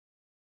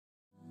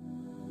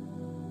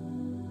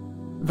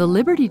The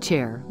Liberty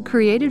Chair,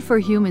 created for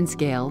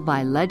Humanscale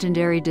by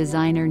legendary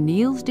designer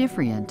Niels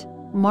Diffriant,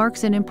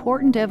 marks an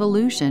important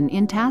evolution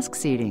in task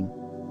seating: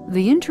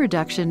 the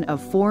introduction of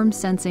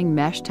form-sensing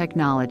mesh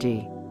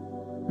technology.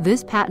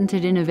 This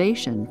patented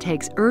innovation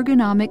takes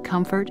ergonomic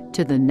comfort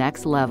to the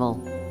next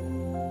level.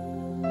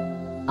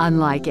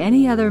 Unlike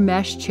any other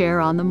mesh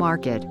chair on the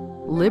market,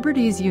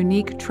 Liberty's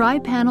unique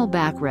tri-panel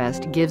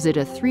backrest gives it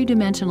a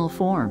three-dimensional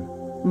form,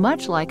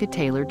 much like a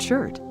tailored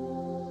shirt.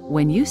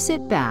 When you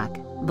sit back,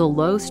 the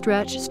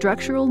low-stretch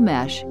structural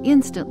mesh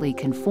instantly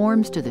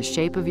conforms to the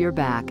shape of your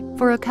back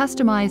for a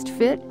customized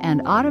fit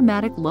and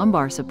automatic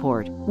lumbar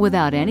support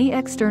without any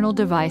external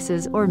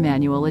devices or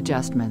manual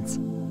adjustments.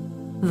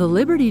 The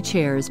Liberty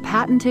Chair's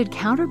patented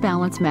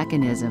counterbalance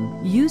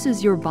mechanism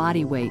uses your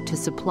body weight to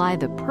supply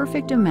the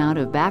perfect amount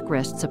of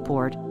backrest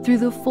support through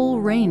the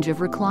full range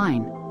of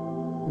recline.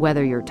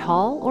 Whether you're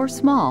tall or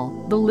small,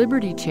 the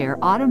Liberty Chair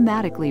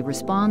automatically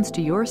responds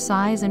to your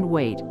size and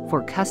weight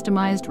for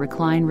customized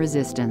recline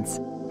resistance,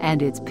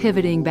 and its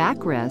pivoting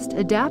backrest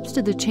adapts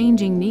to the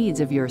changing needs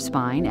of your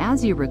spine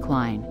as you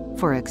recline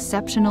for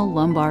exceptional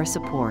lumbar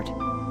support.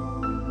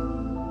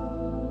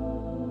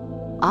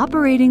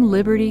 Operating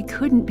Liberty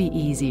couldn't be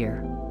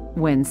easier.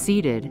 When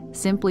seated,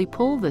 simply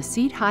pull the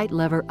seat height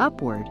lever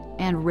upward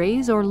and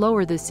raise or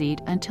lower the seat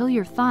until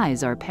your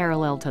thighs are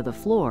parallel to the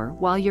floor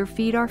while your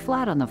feet are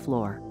flat on the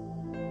floor.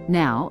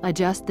 Now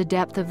adjust the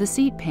depth of the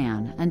seat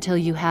pan until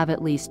you have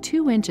at least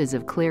 2 inches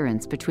of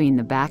clearance between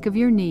the back of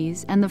your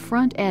knees and the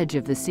front edge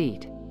of the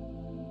seat.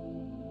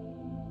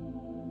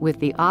 With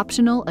the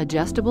optional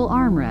adjustable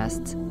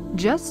armrests,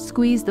 just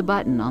squeeze the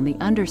button on the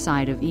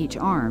underside of each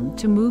arm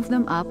to move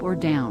them up or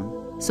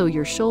down, so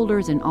your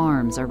shoulders and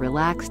arms are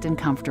relaxed and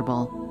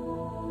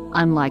comfortable.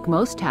 Unlike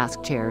most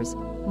task chairs,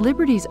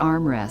 Liberty's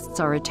armrests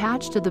are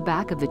attached to the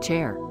back of the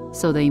chair,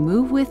 so they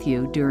move with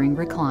you during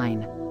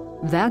recline.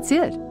 That's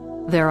it.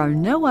 There are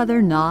no other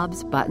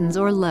knobs, buttons,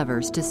 or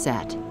levers to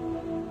set.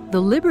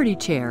 The Liberty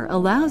Chair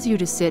allows you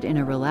to sit in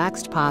a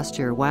relaxed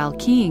posture while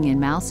keying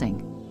and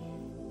mousing.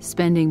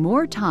 Spending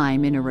more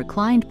time in a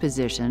reclined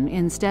position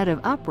instead of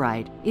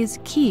upright is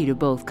key to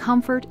both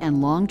comfort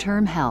and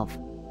long-term health.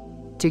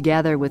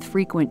 Together with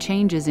frequent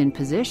changes in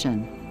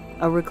position,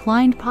 a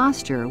reclined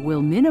posture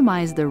will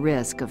minimize the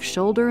risk of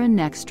shoulder and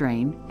neck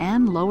strain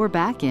and lower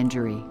back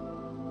injury.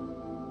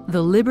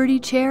 The Liberty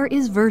Chair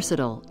is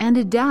versatile and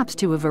adapts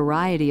to a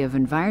variety of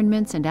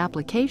environments and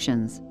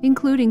applications,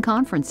 including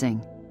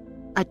conferencing.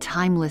 A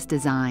timeless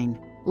design,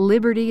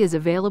 Liberty is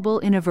available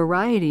in a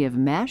variety of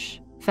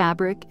mesh,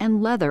 fabric,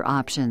 and leather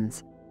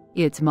options.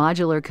 Its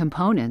modular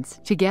components,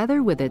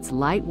 together with its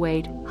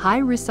lightweight, high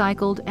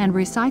recycled and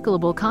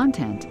recyclable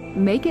content,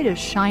 make it a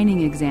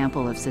shining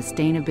example of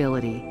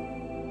sustainability.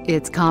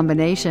 Its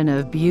combination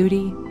of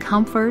beauty,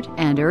 comfort,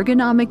 and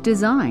ergonomic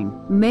design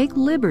make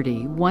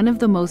Liberty one of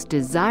the most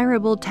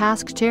desirable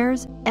task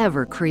chairs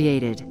ever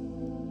created.